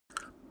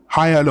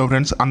Hi hello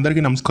friends,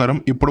 అందరికీ నమస్కారం.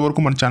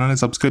 ఇప్పటివరకు మన ఛానల్ని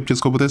సబ్స్క్రైబ్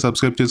చేసుకోకపోతే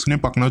సబ్స్క్రైబ్ చేసుకుని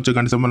పక్కన వచ్చే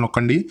గంట సింబల్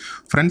నొక్కండి.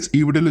 ఫ్రెండ్స్, ఈ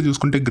వీడియోలో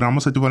చూసుకుంటే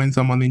గ్రామ సచివాలయం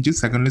సంబంధించి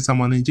సెకండ్ లిస్ట్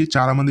సంబంధించి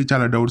చాలామంది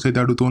చాలా డౌట్స్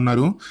అయితే అడుగుతూ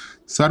ఉన్నారు.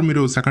 సార్,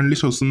 మీరు సెకండ్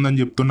లిస్ట్ వస్తుందని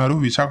చెప్తున్నారు,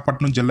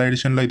 విశాఖపట్నం జిల్లా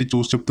ఎడిషన్లో అయితే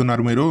చూసి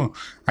చెప్తున్నారు మీరు.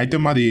 అయితే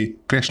మాది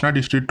కృష్ణా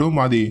డిస్ట్రిక్టు,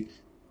 మాది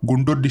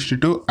గుంటూరు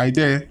డిస్ట్రిక్టు,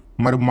 అయితే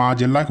మరి మా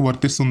జిల్లాకి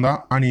వర్తిస్తుందా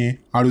అని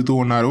అడుగుతూ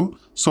ఉన్నారు.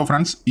 సో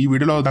ఫ్రెండ్స్, ఈ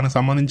వీడియోలో దానికి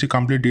సంబంధించి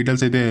కంప్లీట్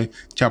డీటెయిల్స్ అయితే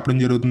చెప్పడం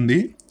జరుగుతుంది.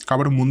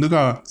 కాబట్టి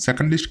ముందుగా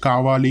సెకండ్ లిస్ట్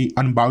కావాలి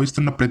అని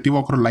భావిస్తున్న ప్రతి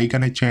ఒక్కరు లైక్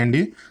అనేది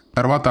చేయండి,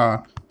 తర్వాత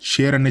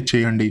షేర్ అనేది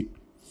చేయండి.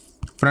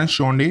 ఫ్రెండ్స్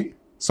చూడండి,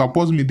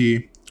 సపోజ్ మీది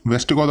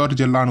వెస్ట్ గోదావరి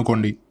జిల్లా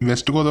అనుకోండి.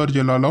 వెస్ట్ గోదావరి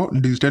జిల్లాలో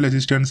డిజిటల్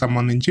అసిస్టెంట్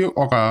సంబంధించి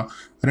ఒక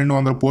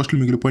 200 పోస్టులు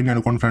మిగిలిపోయినాయి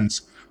అనుకోండి ఫ్రెండ్స్.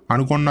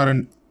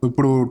 అనుకున్నారని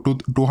ఇప్పుడు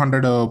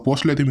 200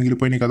 పోస్టులు అయితే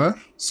మిగిలిపోయినాయి కదా.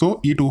 సో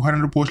ఈ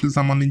 200 పోస్టులకు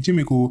సంబంధించి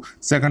మీకు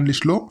సెకండ్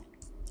లిస్ట్లో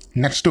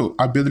నెక్స్ట్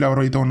అభ్యర్థులు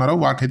ఎవరైతే ఉన్నారో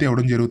వారికైతే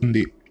ఇవ్వడం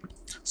జరుగుతుంది.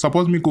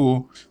 సపోజ్ మీకు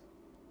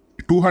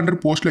 200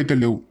 పోస్టులు అయితే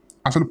లేవు,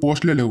 అసలు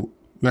పోస్టులే లేవు,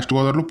 వెస్ట్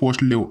గోదావరిలో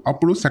పోస్టులు లేవు.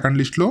 అప్పుడు సెకండ్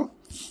లిస్ట్లో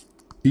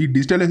ఈ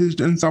డిజిటల్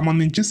అసిస్టెంట్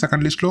సంబంధించి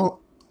సెకండ్ లిస్ట్లో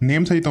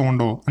నేమ్స్ అయితే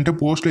ఉండవు, అంటే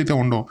పోస్టులు అయితే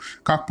ఉండవు.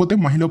 కాకపోతే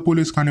మహిళా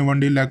పోలీస్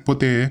కానివ్వండి,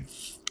 లేకపోతే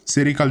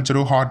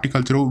సెరికల్చరు,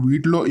 హార్టికల్చరు,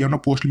 వీటిలో ఏమైనా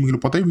పోస్టులు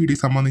మిగిలిపోతాయి. వీటికి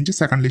సంబంధించి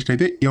సెకండ్ లిస్ట్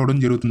అయితే ఇవ్వడం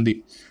జరుగుతుంది.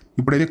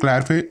 ఇప్పుడైతే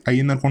క్లారిఫై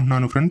అయ్యింది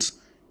అనుకుంటున్నాను ఫ్రెండ్స్.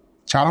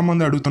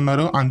 చాలామంది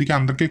అడుగుతున్నారు, అందుకే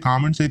అందరికీ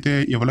కామెంట్స్ అయితే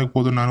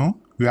ఇవ్వలేకపోతున్నాను.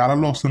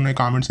 వేలల్లో వస్తున్నాయి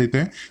కామెంట్స్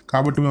అయితే,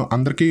 కాబట్టి మేము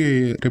అందరికీ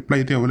రిప్లై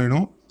అయితే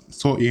ఇవ్వలేను.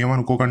 సో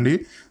ఏమనుకోకండి.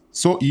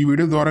 సో ఈ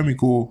వీడియో ద్వారా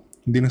మీకు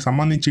దీనికి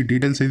సంబంధించి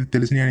డీటెయిల్స్ అయితే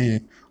తెలిసినాయని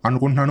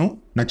అనుకుంటున్నాను.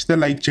 నచ్చితే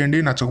లైక్ చేయండి,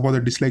 నచ్చకపోతే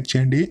డిస్లైక్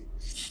చేయండి.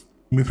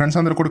 మీ ఫ్రెండ్స్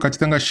అందరూ కూడా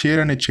ఖచ్చితంగా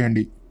షేర్ అనేది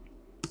చేయండి.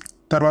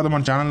 తర్వాత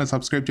మన ఛానల్ని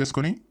సబ్స్క్రైబ్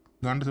చేసుకొని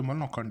గంట సింబల్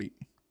నొక్కండి.